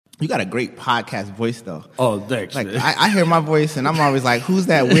You got a great podcast voice, though. Oh, thanks. Like I hear my voice, and I'm always like, "Who's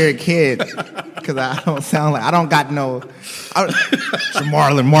that weird kid?" Because I don't sound like I don't got no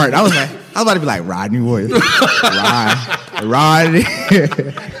Jamarlin Martin. I was about to be like Rodney Williams. Rodney.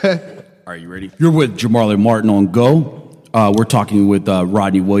 Are you ready? You're with Jamarlin Martin on Go. We're talking with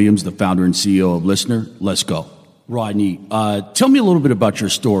Rodney Williams, the founder and CEO of Listener. Let's go. Rodney, tell me a little bit about your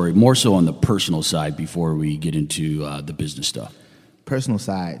story, more so on the personal side before we get into the business stuff. Personal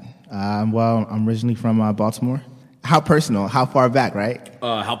side. Well, I'm originally from Baltimore. How personal? How far back, right?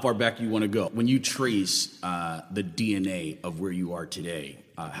 How far back you want to go? When you trace the DNA of where you are today,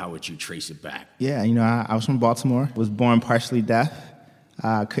 how would you trace it back? Yeah, I was from Baltimore. Was born partially deaf.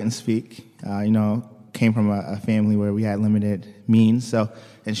 Couldn't speak. Came from a family where we had limited means, so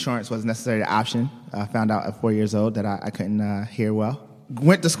insurance wasn't necessarily an option. I found out at 4 years old that I couldn't hear well.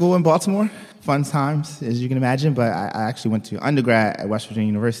 Went to school in Baltimore. Fun times, as you can imagine, but I actually went to undergrad at West Virginia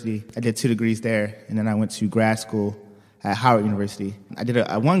University. I did 2 degrees there, and then I went to grad school at Howard University. I did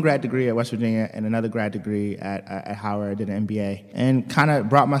a one grad degree at West Virginia and another grad degree at Howard. I did an MBA, and kind of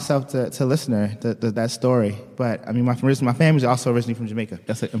brought myself to Listener, that story. But, I mean, my family's also originally from Jamaica.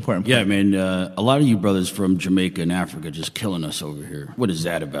 That's an important point. Yeah, man, a lot of you brothers from Jamaica and Africa just killing us over here. What is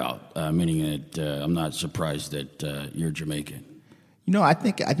that about? Meaning that I'm not surprised that you're Jamaican. I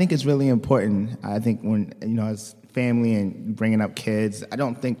think it's really important. I think when as family and bringing up kids, I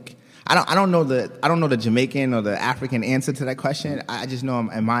don't know the Jamaican or the African answer to that question. I just know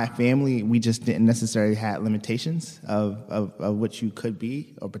in my family we just didn't necessarily have limitations of what you could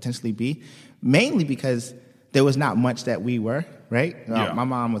be or potentially be, mainly because there was not much that we were, right? Yeah. My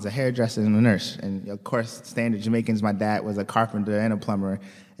mom was a hairdresser and a nurse, and of course standard Jamaicans. My dad was a carpenter and a plumber,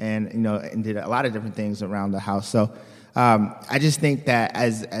 and and did a lot of different things around the house. So. I just think that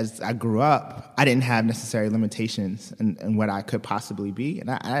as I grew up, I didn't have necessary limitations in what I could possibly be, and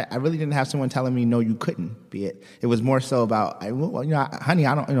I really didn't have someone telling me no, you couldn't be it. It was more so about, honey,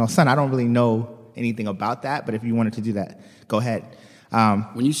 I don't, son, I don't really know anything about that, but if you wanted to do that, go ahead.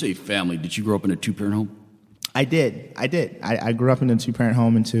 When you say family, did you grow up in a 2-parent home? I did. I grew up in a 2-parent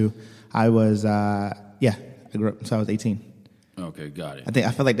home until I was, I grew up until I was 18. Okay, got it.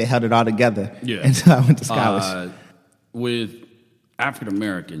 I feel like they held it all together. Yeah. Until I went to college. With African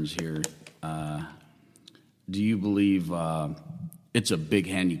Americans here, do you believe it's a big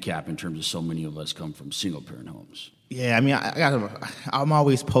handicap in terms of so many of us come from single-parent homes? Yeah, I mean, I'm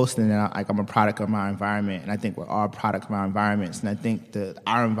always posting that I'm a product of my environment, and I think we're all a product of our environments, and I think that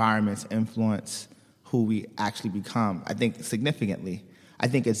our environments influence who we actually become, I think, significantly. I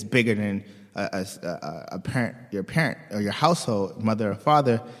think it's bigger than a parent, your parent or your household, mother or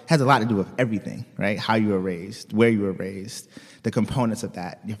father, has a lot to do with everything, right? How you were raised, where you were raised, the components of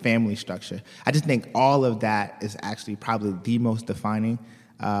that, your family structure. I just think all of that is actually probably the most defining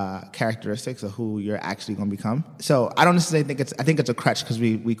characteristics of who you're actually going to become. So I don't necessarily think I think it's a crutch because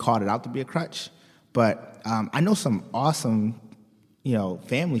we called it out to be a crutch, but I know some awesome,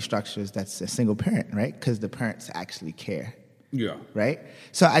 family structures that's a single parent, right? Because the parents actually care. Yeah. Right?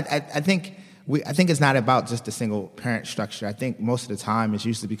 So I think it's not about just the single parent structure. I think most of the time it's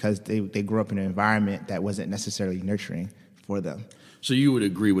usually because they grew up in an environment that wasn't necessarily nurturing for them. So you would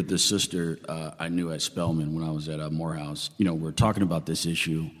agree with this sister I knew at Spelman when I was at Morehouse. We're talking about this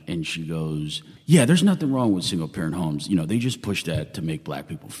issue, and she goes, yeah, there's nothing wrong with single-parent homes. They just push that to make black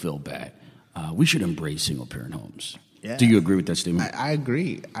people feel bad. We should embrace single-parent homes. Yeah. Do you agree with that statement? I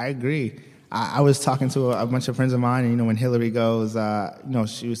agree. I was talking to a bunch of friends of mine, and when Hillary goes,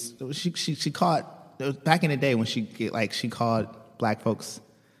 she called, it was back in the day when she called black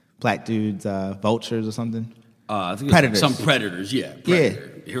dudes vultures or something. I think predators. Some predators, yeah. Predator.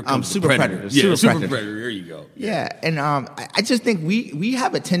 Yeah. Here comes super predators. Yeah, super predator. predator. There you go. Yeah, and I just think we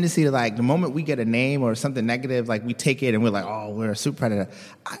have a tendency to, the moment we get a name or something negative, we take it and we're like, oh, we're a super predator.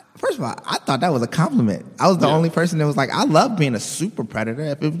 First of all, I thought that was a compliment. I was the only person that was like, I love being a super predator.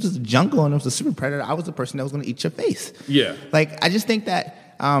 If it was just a jungle and it was a super predator, I was the person that was going to eat your face. Yeah. I just think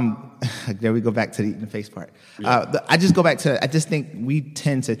that, there we go back to the eating the face part. Yeah. I just think we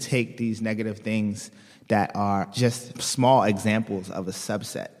tend to take these negative things that are just small examples of a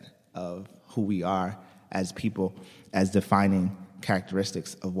subset of who we are as people, as defining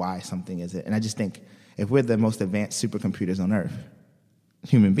characteristics of why something is it. And I just think if we're the most advanced supercomputers on Earth,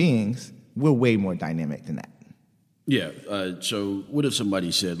 human beings, we're way more dynamic than that. Yeah. So what if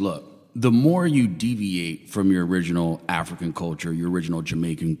somebody said, look, the more you deviate from your original African culture, your original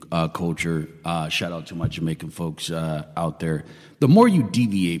Jamaican culture, shout out to my Jamaican folks out there, the more you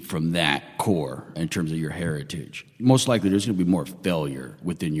deviate from that core in terms of your heritage, most likely there's going to be more failure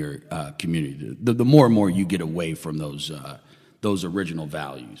within your community. The more and more you get away from those those original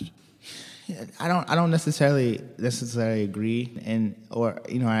values? I don't necessarily agree, and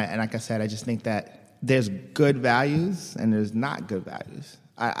like I said, I just think that there's good values and there's not good values.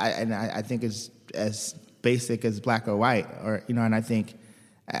 I think it's as basic as black or white, and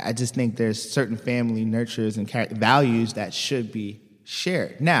I just think there's certain family nurtures and values that should be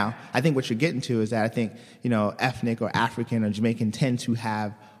shared. Now, I think what you're getting to is that I think ethnic or African or Jamaican tend to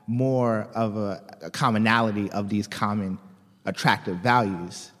have more of a commonality of these common attractive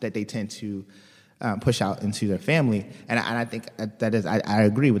values that they tend to push out into their family, and I think that is I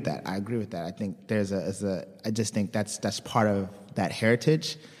agree with that. I think I just think that's part of that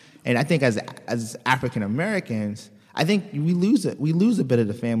heritage, and I think as African Americans, I think we lose a bit of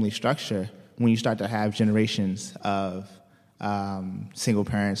the family structure when you start to have generations of single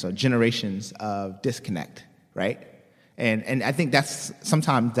parents or generations of disconnect, right? And I think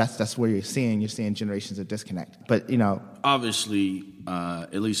sometimes that's where you're seeing generations of disconnect. But obviously,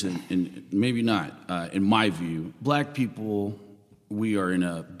 at least in maybe not in my view, black people, we are in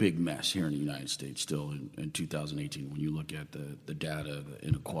a big mess here in the United States still in 2018. When you look at the data, the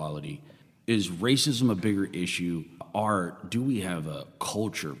inequality, is racism a bigger issue, or do we have a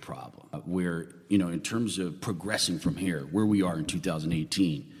culture problem where in terms of progressing from here, where we are in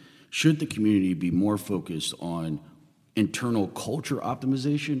 2018, should the community be more focused on internal culture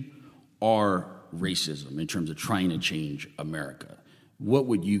optimization or racism in terms of trying to change America? What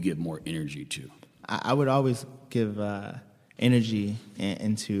would you give more energy to? I would always give energy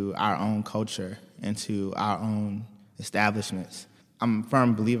into our own culture, into our own establishments. I'm a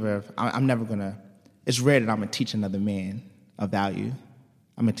firm believer of I'm never going to, it's rare that I'm going to teach another man a value.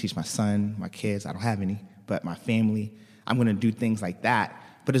 I'm going to teach my son, my kids, I don't have any, but my family, I'm going to do things like that.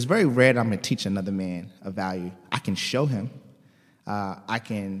 But it's very rare that I'm going to teach another man a value. I can show him. I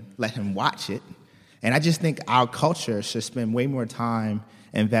can let him watch it. And I just think our culture should spend way more time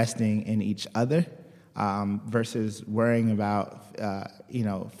investing in each other versus worrying about,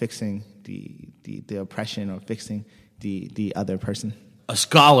 fixing the oppression or fixing the other person. A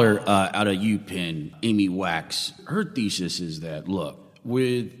scholar out of UPenn, Amy Wax, her thesis is that, look,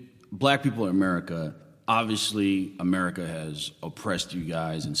 with black people in America, obviously, America has oppressed you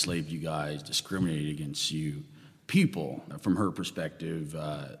guys, enslaved you guys, discriminated against you. People, from her perspective,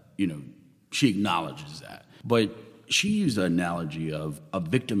 she acknowledges that. But she used the analogy of a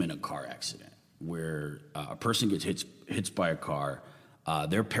victim in a car accident where a person gets hit by a car,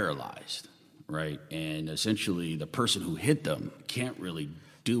 they're paralyzed, right? And essentially, the person who hit them can't really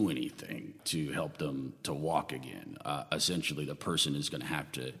do anything to help them to walk again. Essentially, the person is going to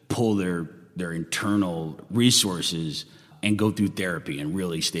have to pull their internal resources and go through therapy and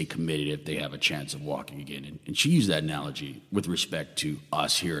really stay committed if they have a chance of walking again. And she used that analogy with respect to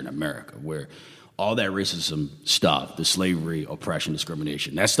us here in America, where all that racism stuff, the slavery, oppression,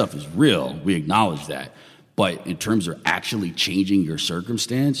 discrimination, that stuff is real. We acknowledge that. But in terms of actually changing your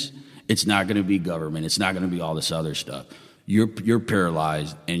circumstance, it's not going to be government. It's not going to be all this other stuff. You're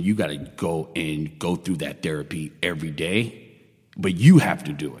paralyzed, and you got to go through that therapy every day, but you have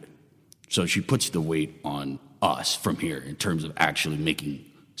to do it. So she puts the weight on us from here in terms of actually making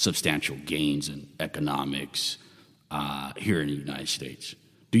substantial gains in economics here in the United States.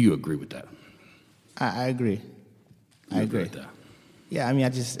 Do you agree with that? I agree. I agree with that. Yeah, I mean,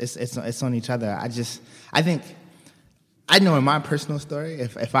 it's on each other. I think I know in my personal story,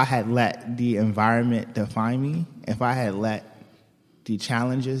 if I had let the environment define me, if I had let the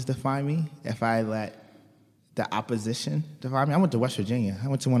challenges define me, if I had let the opposition define me, I went to West Virginia. I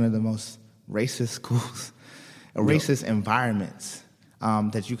went to one of the most racist schools, racist environments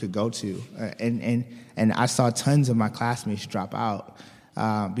that you could go to, and I saw tons of my classmates drop out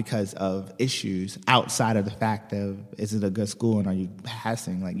because of issues outside of the fact of, is it a good school and are you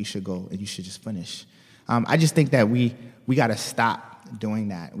passing? Like, you should go and you should just finish. I just think that we got to stop doing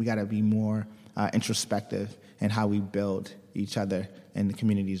that. We got to be more introspective in how we build each other and the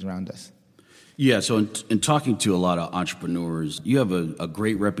communities around us. Yeah, so in talking to a lot of entrepreneurs, you have a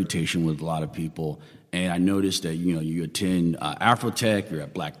great reputation with a lot of people, and I noticed that you attend Afrotech, you're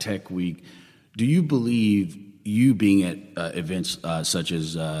at Black Tech Week. Do you believe you being at events such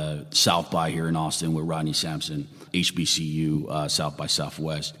as South by here in Austin with Rodney Sampson, HBCU, South by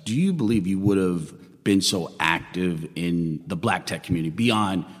Southwest, do you believe you would have been so active in the Black tech community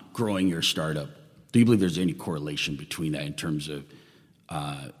beyond growing your startup? Do you believe there's any correlation between that in terms of,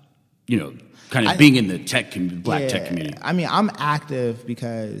 kind of being in the Black tech community? I mean, I'm active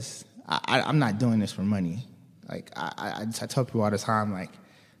because I'm not doing this for money. Like, I tell people all the time, like,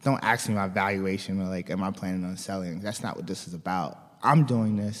 don't ask me my valuation or, like, am I planning on selling? That's not what this is about. I'm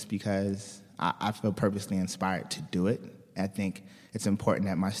doing this because I feel purposely inspired to do it. I think it's important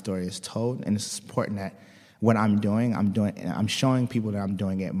that my story is told, and it's important that what I'm doing, I'm showing people that I'm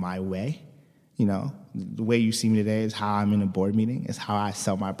doing it my way. You know, the way you see me today is how I'm in a board meeting, is how I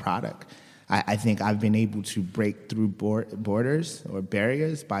sell my product. I think I've been able to break through borders or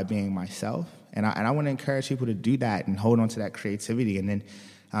barriers by being myself. And I want to encourage people to do that and hold on to that creativity and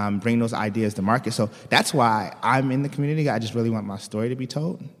then bring those ideas to market. So that's why I'm in the community. I just really want my story to be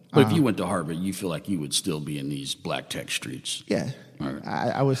told. But if you went to Harvard, you feel like you would still be in these black tech streets? Yeah. Right.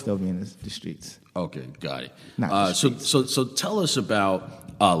 I would still be in the streets. Okay, got it. So tell us about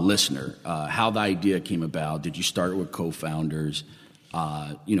Listener, how the idea came about. Did you start with co-founders?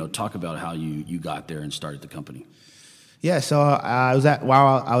 Talk about how you got there and started the company. Yeah, so I was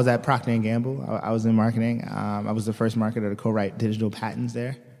at Procter & Gamble. I was in marketing. I was the first marketer to co-write digital patents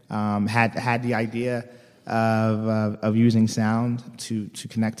there. Had the idea of using sound to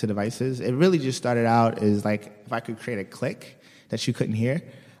connect to devices. It really just started out as like if I could create a click that you couldn't hear,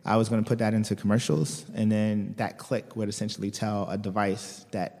 I was going to put that into commercials, and then that click would essentially tell a device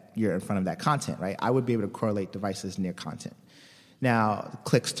that you're in front of that content, right? I would be able to correlate devices near content. Now,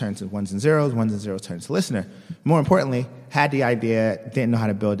 clicks turn to ones and zeros turn to Listener. More importantly, had the idea, didn't know how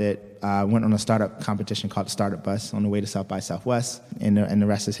to build it, went on a startup competition called the Startup Bus on the way to South by Southwest, and the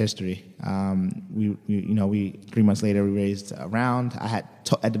rest is history. We 3 months later, we raised a round.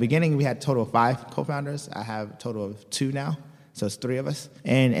 At the beginning, we had a total of 5 co-founders. I have a total of 2 now. So it's 3 of us,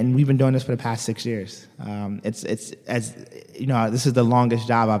 and we've been doing this for the past 6 years. It's this is the longest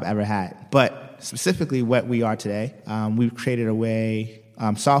job I've ever had. But specifically, what we are today, we've created a way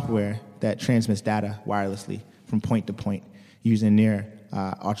software that transmits data wirelessly from point to point using near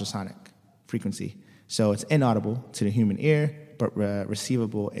ultrasonic frequency. So it's inaudible to the human ear, but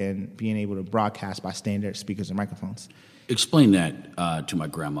receivable and being able to broadcast by standard speakers and microphones. Explain that to my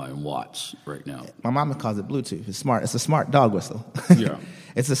grandma in Watts right now. My mama calls it Bluetooth. It's smart. It's a smart dog whistle. Yeah,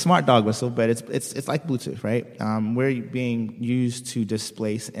 it's a smart dog whistle, but it's like Bluetooth, right? We're being used to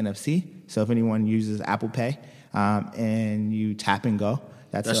displace NFC. So if anyone uses Apple Pay and you tap and go,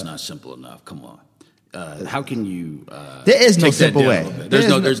 that's not simple enough. Come on. How can you? There is no simple way.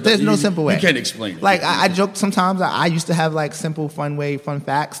 There's no simple way. You can't explain it. Like I joke sometimes. I used to have like simple, fun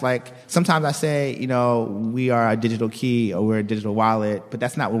facts. Like sometimes I say, we are a digital key or we're a digital wallet, but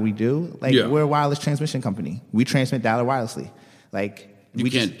that's not what we do. Like we're a wireless transmission company. We transmit data wirelessly. Like we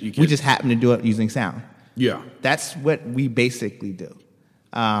just happen to do it using sound. Yeah, that's what we basically do.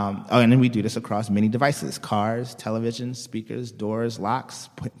 And then we do this across many devices: cars, televisions, speakers, doors, locks,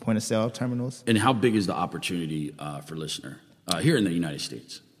 point of sale terminals. And how big is the opportunity for Listener here in the United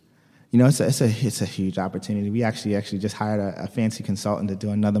States? It's a huge opportunity. We actually just hired a fancy consultant to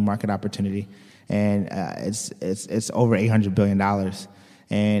do another market opportunity, and it's over $800 billion.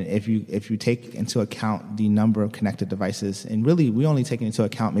 And if you take into account the number of connected devices, and really we only take into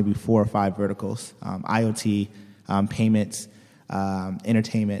account maybe 4 or 5 verticals: IoT, payments,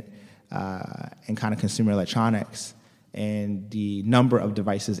 entertainment, and kind of consumer electronics, and the number of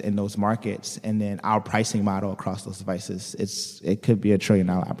devices in those markets, and then our pricing model across those devices, it could be a $1 trillion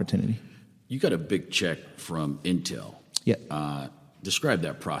opportunity. You got a big check from Intel. Yeah. Describe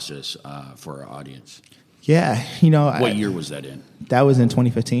that process for our audience. Yeah, what year was that in? That was in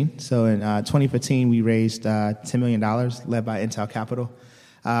 2015. So in 2015, we raised $10 million, led by Intel Capital.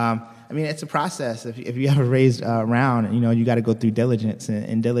 It's a process. If you ever raised a round, you got to go through diligence,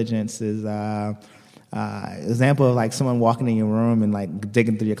 and diligence is example of like someone walking in your room and like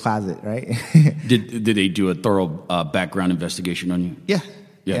digging through your closet, right? Did they do a thorough background investigation on you?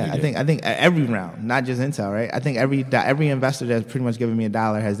 Yeah. I think every round, not just Intel, right? I think every investor that's pretty much given me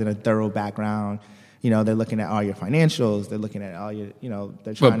 $1 has done a thorough background. They're looking at all your financials. They're looking at all your,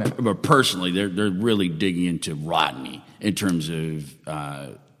 they're trying But personally, they're really digging into Rodney in terms of,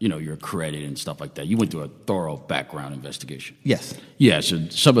 your credit and stuff like that. You went through a thorough background investigation. Yes. Yeah, so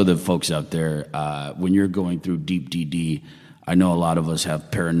some of the folks out there, when you're going through deep DD, I know a lot of us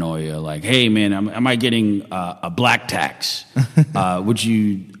have paranoia, like, hey, man, am I getting a black tax? Do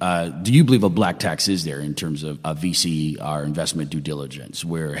you believe a black tax is there in terms of a VC or investment due diligence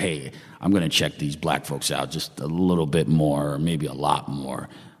where, hey, I'm going to check these black folks out just a little bit more or maybe a lot more?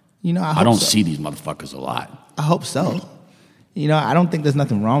 I don't see these motherfuckers a lot. I hope so. I don't think there's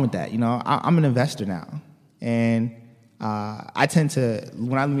nothing wrong with that. I'm an investor now, and I tend to,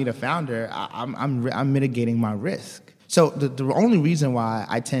 when I meet a founder, I'm mitigating my risk. So the only reason why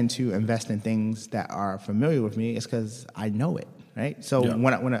I tend to invest in things that are familiar with me is because I know it, right? So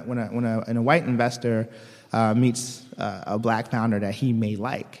when a white investor meets a black founder that he may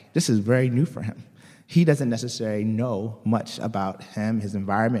like, this is very new for him. he doesn't necessarily know much about him, his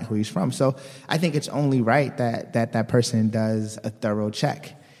environment, who he's from. So I think it's only right that person does a thorough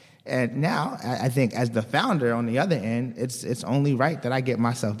check. And now I think as the founder on the other end, it's only right that I get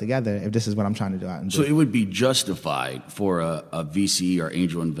myself together if this is what I'm trying to do out and do. So it would be justified for a VC or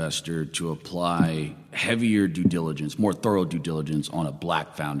angel investor to apply heavier due diligence, more thorough due diligence on a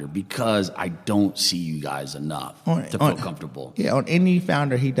black founder, because I don't see you guys enough to feel comfortable. Yeah, on any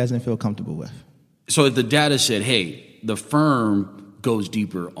founder he doesn't feel comfortable with. So if the data said, hey, the firm goes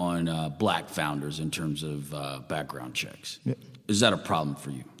deeper on black founders in terms of background checks, is that a problem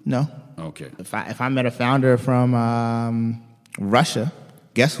for you? No. Okay. If I met a founder from Russia,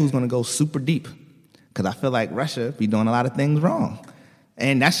 guess who's going to go super deep? Because I feel like Russia be doing a lot of things wrong.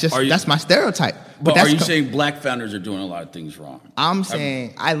 And that's my stereotype. But are you saying black founders are doing a lot of things wrong? I'm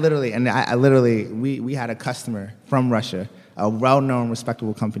saying I literally we had a customer from Russia, a well-known,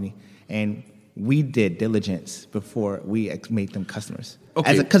 respectable company, and we did diligence before we made them customers.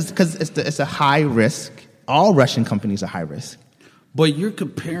 Okay. Because it's a high risk. All Russian companies are high risk. But you're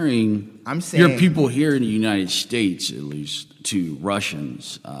comparing your people here in the United States, at least, to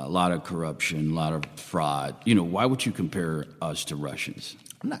Russians. A lot of corruption, a lot of fraud. Why would you compare us to Russians?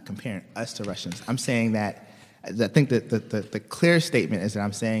 I'm not comparing us to Russians. I'm saying that I think that the clear statement is that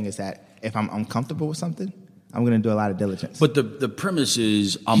I'm saying is that if I'm uncomfortable with something, I'm going to do a lot of diligence. But the premise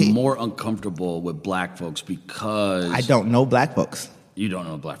is I'm more uncomfortable with black folks because I don't know black folks. You don't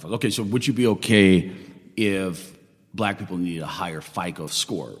know black folks. Okay, so would you be okay if black people need a higher FICO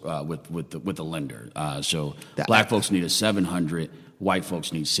score with the lender? So black folks need a 700, white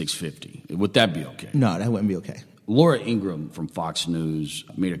folks need 650. Would that be okay? No, that wouldn't be okay. Laura Ingraham from Fox News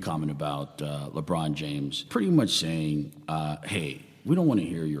made a comment about LeBron James, pretty much saying, hey, we don't want to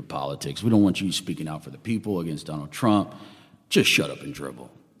hear your politics. We don't want you speaking out for the people against Donald Trump. Just shut up and dribble.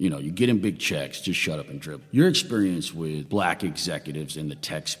 You get in big checks, just shut up and dribble. Your experience with black executives in the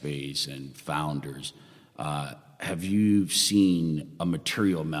tech space and founders, have you seen a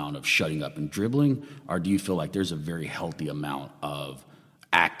material amount of shutting up and dribbling, or do you feel like there's a very healthy amount of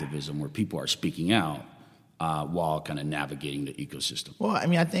activism where people are speaking out while kind of navigating the ecosystem? Well,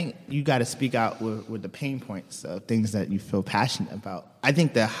 I think you got to speak out with the pain points of things that you feel passionate about. I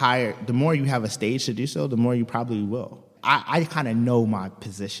think the more you have a stage to do so, the more you probably will. I kind of know my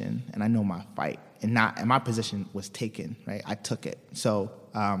position and I know my fight, and my position was taken, right? I took it. So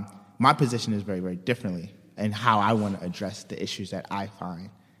my position is very, very differently in how I want to address the issues that I find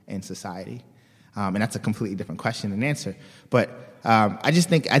in society. And that's a completely different question and answer. But I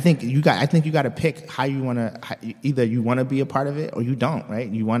think you got to pick how you want to. Either you want to be a part of it or you don't, right?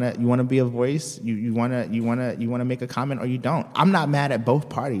 You want to be a voice. You want to make a comment or you don't. I'm not mad at both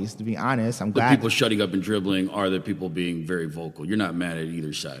parties, to be honest. I'm glad. The people shutting up and dribbling are the people being very vocal. You're not mad at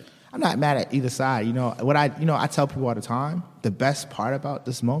either side. I'm not mad at either side. I tell people all the time. The best part about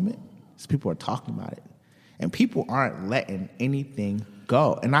this moment is people are talking about it, and people aren't letting anything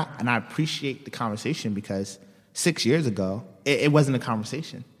go. And I appreciate the conversation because 6 years ago, it wasn't a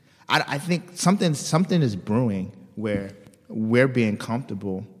conversation. I think something is brewing where we're being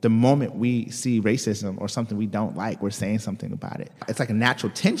comfortable. The moment we see racism or something we don't like, we're saying something about it. It's like a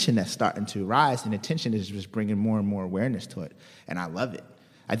natural tension that's starting to rise, and the tension is just bringing more and more awareness to it. And I love it.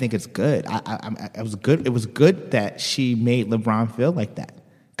 I think it's good. It was good. It was good that she made LeBron feel like that,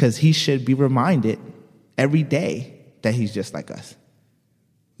 because he should be reminded every day that he's just like us.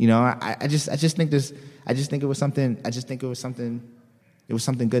 I just think it was something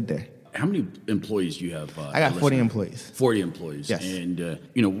good there. How many employees do you have? I got 40 employees. 40 employees. Yes.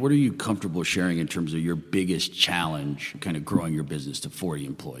 And, what are you comfortable sharing in terms of your biggest challenge, kind of growing your business to 40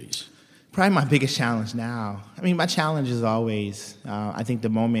 employees? Probably my biggest challenge now. My challenge is always, I think the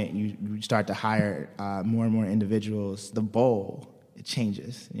moment you start to hire more and more individuals, the bowl, it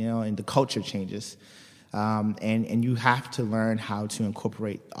changes, and the culture changes. And you have to learn how to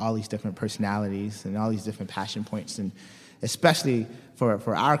incorporate all these different personalities and all these different passion points, and especially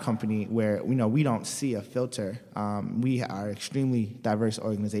for our company where we don't see a filter. We are an extremely diverse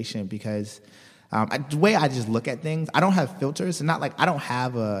organization because the way I just look at things, I don't have filters. And not like I don't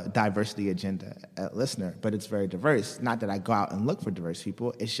have a diversity agenda at Listener, but it's very diverse. Not that I go out and look for diverse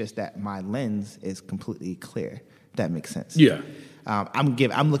people. It's just that my lens is completely clear. If that makes sense. Yeah.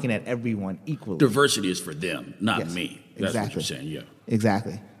 I'm looking at everyone equally. Diversity is for them, not me. That's exactly what you're saying, yeah.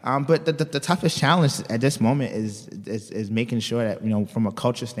 Exactly. But the toughest challenge at this moment is making sure that, from a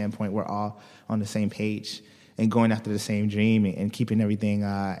culture standpoint, we're all on the same page and going after the same dream and keeping everything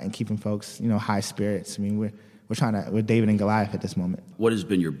and keeping folks, high spirits. We're David and Goliath at this moment. What has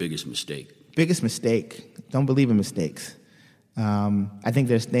been your biggest mistake? Biggest mistake? Don't believe in mistakes. I think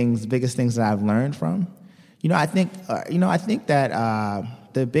there's the biggest things that I've learned from. I think that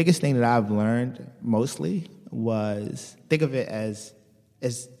the biggest thing that I've learned mostly was, think of it as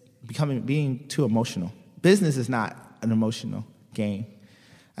being too emotional. Business is not an emotional game.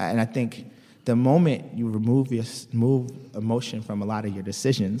 And I think the moment you remove emotion from a lot of your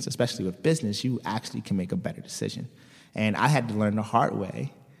decisions, especially with business, you actually can make a better decision. And I had to learn the hard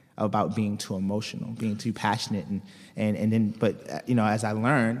way about being too emotional, being too passionate, as I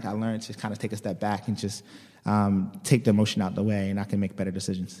learned to kind of take a step back and just take the emotion out of the way, and I can make better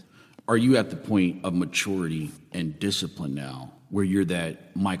decisions. Are you at the point of maturity and discipline now where you're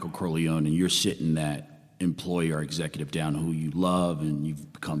that Michael Corleone and you're sitting that employee or executive down who you love and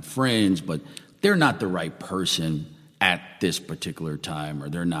you've become friends, but they're not the right person at this particular time, or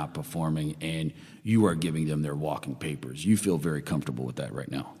they're not performing, and you are giving them their walking papers? You feel very comfortable with that right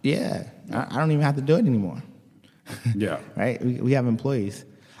now? Yeah, I don't even have to do it anymore. Yeah, right. We have employees.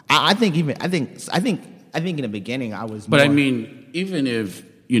 I think in the beginning I was. But I mean, even if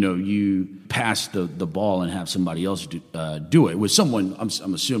you pass the ball and have somebody else do it with someone,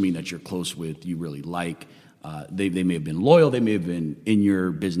 I'm assuming that you're close with, you really like. They may have been loyal, they may have been in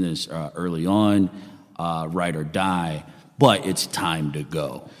your business early on, ride or die, but it's time to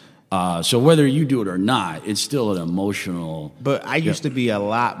go. So whether you do it or not, it's still an emotional. But I used to be a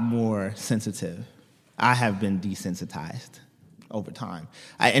lot more sensitive. I have been desensitized over time.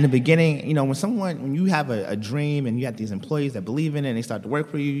 In the beginning, when you have a dream and you have these employees that believe in it and they start to work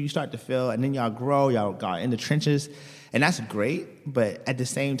for you, you start to feel, and then y'all grow, y'all got in the trenches, and that's great. But at the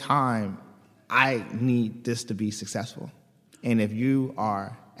same time, I need this to be successful. And if you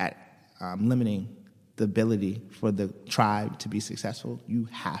are at limiting the ability for the tribe to be successful, you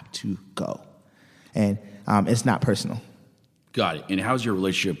have to go. And it's not personal. Got it. And how's your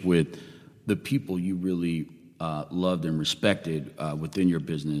relationship with the people you really loved and respected within your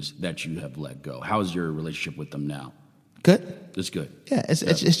business that you have let go? How's your relationship with them now? Good. It's good. Yeah, it's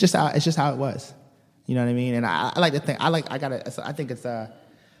just how it was. You know what I mean? And I like to think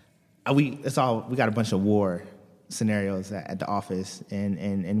we got a bunch of war scenarios at the office,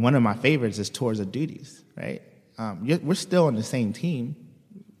 and one of my favorites is tours of duties. Right? We're still on the same team.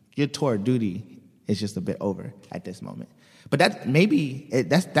 Your tour of duty is just a bit over at this moment, but that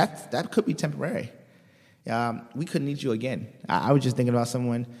could be temporary. We could need you again. I was just thinking about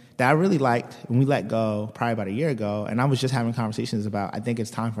someone that I really liked when we let go probably about a year ago, and I was just having conversations about, I think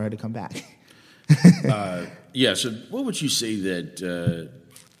it's time for her to come back. Yeah, so what would you say that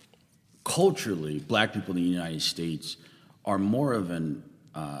culturally, black people in the United States are more of an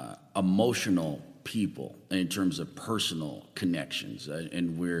emotional people in terms of personal connections,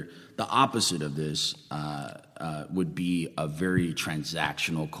 and where the opposite of this would be a very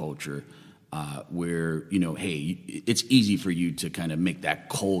transactional culture, where, hey, it's easy for you to kind of make that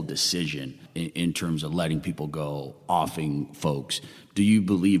cold decision in terms of letting people go, offing folks. Do you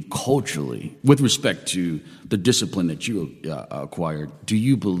believe culturally, with respect to the discipline that you acquired, do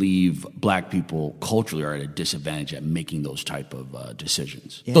you believe black people culturally are at a disadvantage at making those type of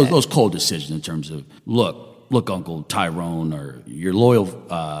decisions? Yeah. Those cold decisions in terms of, look, Uncle Tyrone, or your loyal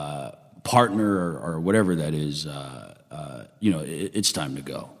partner, or whatever that is, it's time to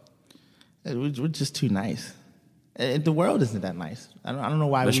go. We're just too nice. The world isn't that nice. I don't know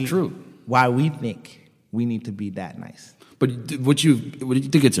why. That's true. Why we think we need to be that nice. But would you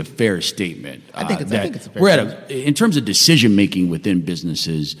think it's a fair statement? I think it's a fair statement. In terms of decision making within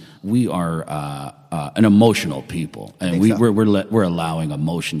businesses, we are an emotional people, and we're allowing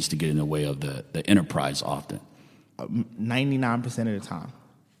emotions to get in the way of the enterprise often. 99% of the time.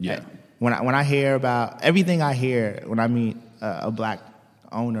 Yeah. When I hear about everything, I hear when I meet a black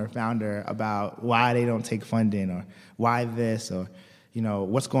owner, founder, about why they don't take funding, or why this, or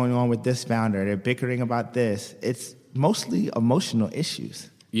what's going on with this founder. They're bickering about this. It's mostly emotional issues.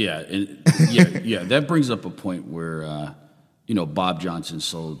 Yeah, and that brings up a point where Bob Johnson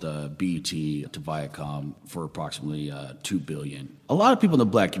sold BET to Viacom for approximately $2 billion. A lot of people in the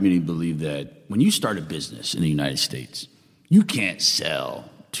black community believe that when you start a business in the United States, you can't sell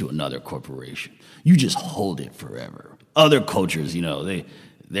to another corporation. You just hold it forever. Other cultures,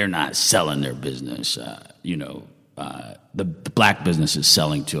 they're not selling their business. The black business is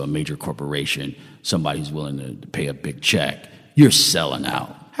selling to a major corporation, somebody who's willing to pay a big check. You're selling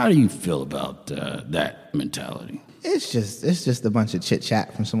out. How do you feel about that mentality? It's just a bunch of chit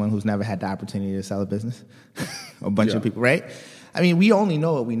chat from someone who's never had the opportunity to sell a business. A bunch of people, right? I mean, we only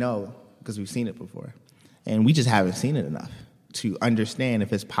know what we know because we've seen it before, and we just haven't seen it enough to understand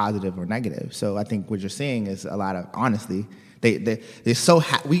if it's positive or negative. So I think what you're seeing is a lot of honesty. They're so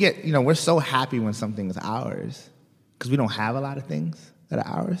we're so happy when something is ours, because we don't have a lot of things that are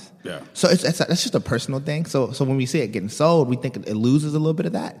ours. Yeah. So that's just a personal thing. So when we see it getting sold, we think it loses a little bit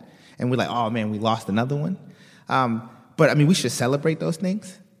of that, and we're like, oh man, we lost another one. But I mean, we should celebrate those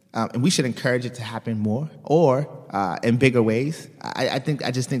things, and we should encourage it to happen more or in bigger ways. I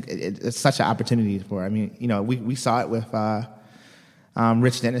just think it's such an opportunity for. I mean, we saw it with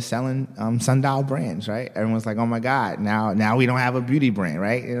Rich Dennis selling sundial brands, right? Everyone's like, oh my God, now we don't have a beauty brand,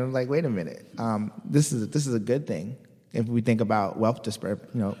 right? And like, wait a minute, this is a good thing if we think about wealth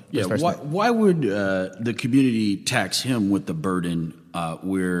disbursement. Yeah. Why would the community tax him with the burden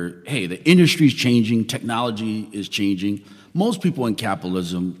where, hey, the industry's changing, technology is changing. Most people in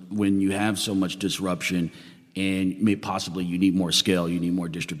capitalism, when you have so much disruption and possibly you need more scale, you need more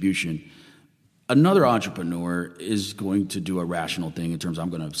distribution, another entrepreneur is going to do a rational thing in terms of, I'm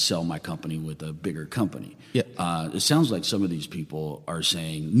going to sell my company with a bigger company. Yeah. It sounds like some of these people are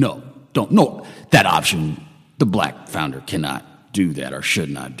saying, no, that option, the black founder cannot do that or should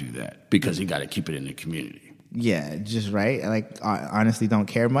not do that because he got to keep it in the community. Yeah, just right. Like, honestly, don't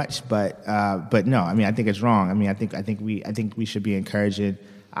care much, but no. I mean, I think it's wrong. I mean, I think we should be encouraging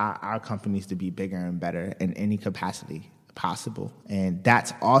our companies to be bigger and better in any capacity possible, and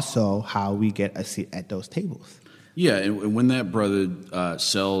that's also how we get a seat at those tables. Yeah, and when that brother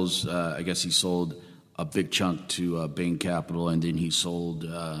sells, I guess he sold a big chunk to Bain Capital, and then he sold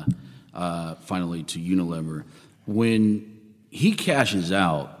finally to Unilever. When he cashes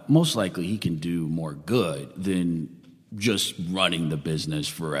out, most likely he can do more good than just running the business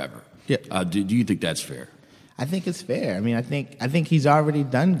forever. Yeah. Do you think that's fair? I think it's fair. I mean, I think he's already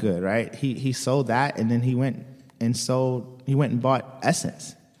done good, right? He sold that, and then he went and bought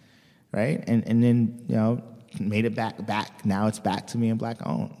Essence, right? And then made it back. Now it's back to being black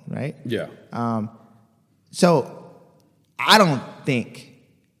owned, right? Yeah. So I don't think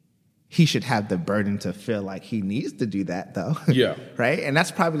he should have the burden to feel like he needs to do that, though. Yeah. Right? And that's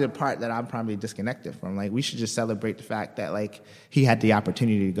probably the part that I'm probably disconnected from. Like, we should just celebrate the fact that, like, he had the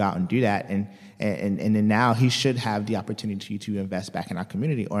opportunity to go out and do that. And then now he should have the opportunity to invest back in our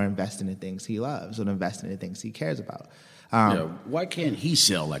community or invest in the things he loves or invest in the things he cares about. Why can't he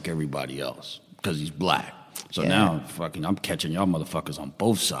sell like everybody else? Because he's black. So Yeah. now I'm catching y'all motherfuckers on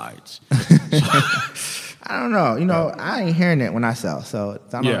both sides. I don't know. I ain't hearing it when I sell. So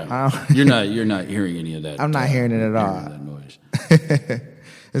I don't, You're not hearing any of that. I'm not hearing it at all. That noise.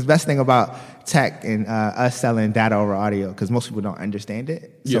 The best thing about tech and us selling data over audio, because most people don't understand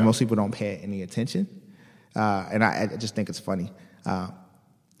it, so most people don't pay it any attention, and I just think it's funny.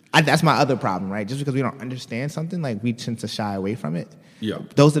 That's my other problem, right? Just because we don't understand something, like, we tend to shy away from it. Yeah.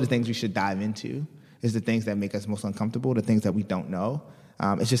 Those are the things we should dive into. Is the things that make us most uncomfortable, the things that we don't know.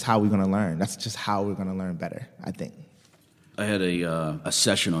 It's just how we're going to learn. That's just how we're going to learn better, I think. I had a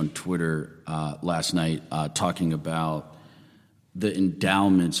session on Twitter last night talking about the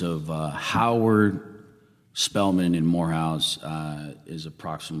endowments of Howard, Spelman, and Morehouse is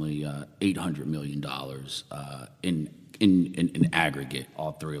approximately $800 million in aggregate,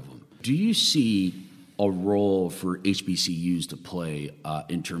 all three of them. Do you see a role for HBCUs to play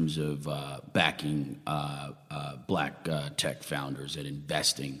in terms of backing black tech founders and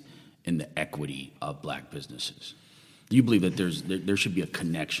investing in the equity of black businesses? Do you believe that there should be a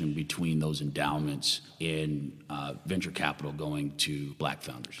connection between those endowments and venture capital going to black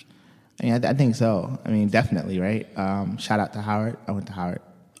founders? I think so. I mean, definitely, right? Shout out to Howard. I went to Howard.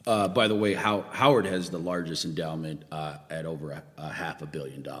 By the way, Howard has the largest endowment at over $500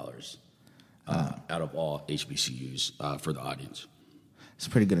 million. Out of all HBCUs for the audience. It's a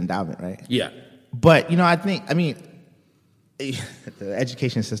pretty good endowment, right? Yeah. But, the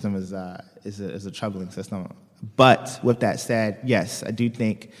education system is a troubling system. But with that said, yes, I do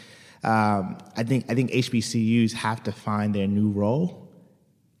think I think HBCUs have to find their new role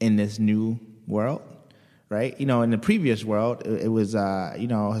in this new world, right? In the previous world, it was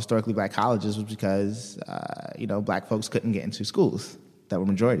historically black colleges was because black folks couldn't get into schools that were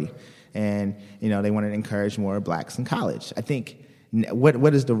majority. And, they wanted to encourage more blacks in college. I think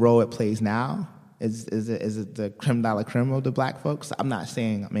what is the role it plays now? Is it the creme de la creme of the black folks? I'm not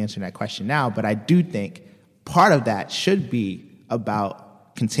saying I'm answering that question now, but I do think part of that should be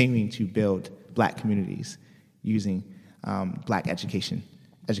about continuing to build black communities using black educational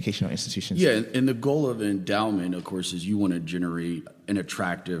institutions. Yeah, and the goal of endowment, of course, is you want to generate an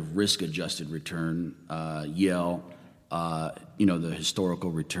attractive risk-adjusted return, Yale. The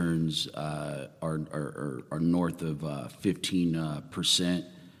historical returns are north of 15%.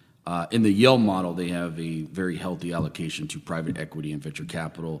 In the Yale model, they have a very healthy allocation to private equity and venture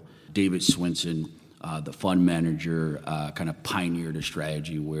capital. David Swenson, the fund manager, kind of pioneered a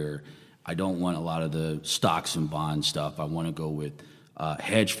strategy where I don't want a lot of the stocks and bond stuff. I want to go with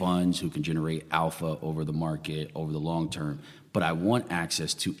hedge funds who can generate alpha over the market over the long term. But I want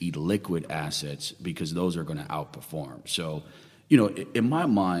access to illiquid assets because those are going to outperform. So, in my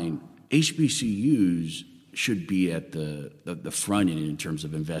mind, HBCUs should be at the front end in terms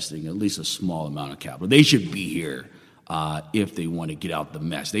of investing at least a small amount of capital. They should be here if they want to get out the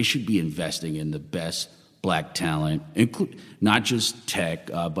mess. They should be investing in the best black talent, not just tech,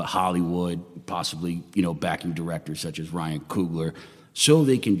 but Hollywood, possibly, backing directors such as Ryan Coogler, so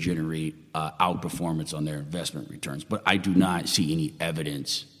they can generate outperformance on their investment returns. But I do not see any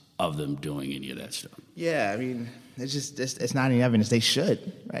evidence of them doing any of that stuff. Yeah, I mean, it's not any evidence. They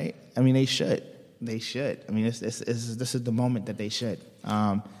should, right? I mean, they should. They should. I mean, this is the moment that they should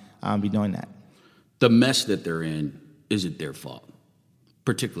be doing that. The mess that they're in isn't their fault,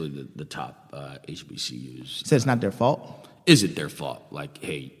 particularly the top HBCUs. So it's not their fault? Is it their fault? Like,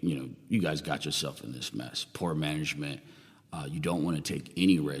 hey, you guys got yourself in this mess. Poor management. You don't want to take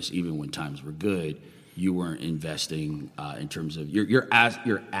any risk, even when times were good. You weren't investing in terms of your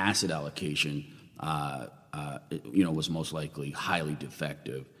asset allocation. Was most likely highly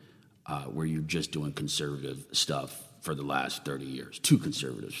defective, where you're just doing conservative stuff for the last 30 years. Too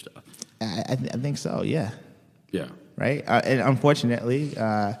conservative stuff. I think so. Yeah. Yeah. Right. And unfortunately,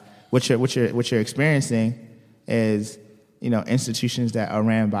 what you're experiencing is institutions that are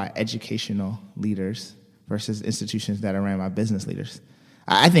ran by educational leaders versus institutions that are ran by business leaders.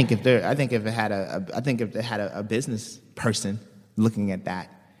 I think if they had a business person looking at that,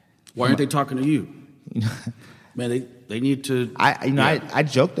 why aren't they talking to you? Man, they need to. I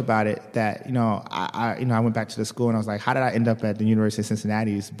joked about it that I went back to the school and I was like, how did I end up at the University of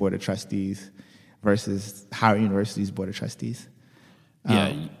Cincinnati's board of trustees versus Howard University's board of trustees?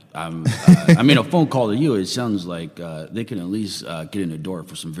 A phone call to you, it sounds like they can at least get in the door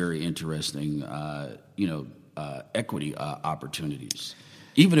for some very interesting, equity opportunities.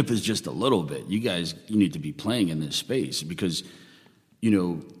 Even if it's just a little bit, you need to be playing in this space because,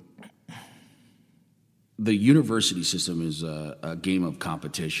 the university system is a game of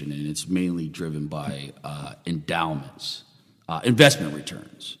competition, and it's mainly driven by endowments, investment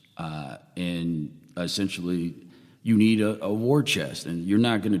returns, and essentially you need a war chest, and you're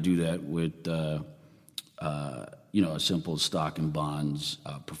not going to do that with a simple stock and bonds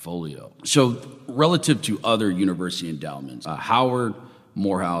portfolio. So relative to other university endowments, Howard,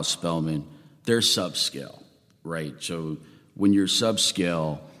 Morehouse, Spelman, they're subscale, right? So when you're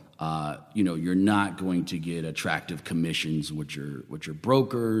subscale, you're not going to get attractive commissions, which are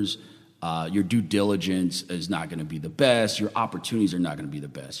brokers. Your due diligence is not going to be the best. Your opportunities are not going to be the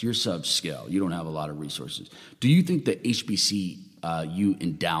best. You're subscale. You don't have a lot of resources. Do you think that HBCU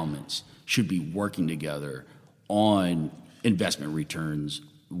endowments should be working together on investment returns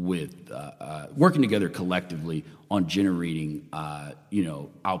with working together collectively on generating,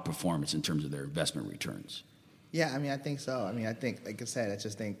 outperformance in terms of their investment returns? Yeah, I mean, I think so. I mean, I think, like I said, I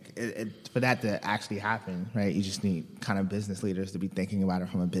just think for that to actually happen, right, you just need kind of business leaders to be thinking about it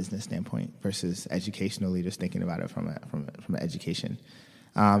from a business standpoint versus educational leaders thinking about it from an education.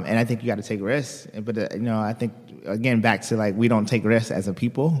 And I think you got to take risks. But, I think, again, back to, like, we don't take risks as a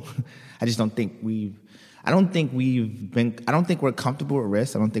people. I don't think we're comfortable with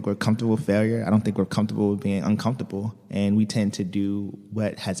risk. I don't think we're comfortable with failure. I don't think we're comfortable with being uncomfortable. And we tend to do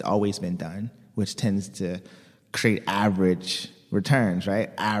what has always been done, which tends to create average returns,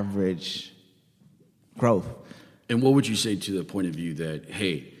 right? Average growth. And what would you say to the point of view that,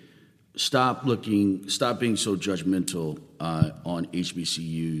 hey, stop being so judgmental on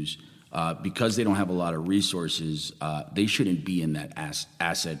HBCUs because they don't have a lot of resources. They shouldn't be in that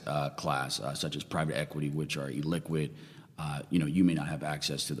asset class, such as private equity, which are illiquid. You may not have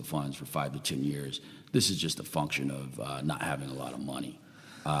access to the funds for 5 to 10 years. This is just a function of not having a lot of money.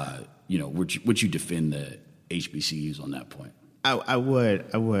 Would you defend the HBCUs on that point? I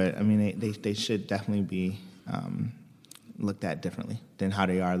would. I mean, they should definitely be looked at differently than how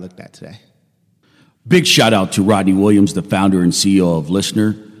they are looked at today. Big shout out to Rodney Williams, the founder and CEO of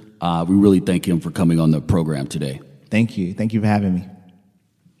Listener. We really thank him for coming on the program today. Thank you. Thank you for having me.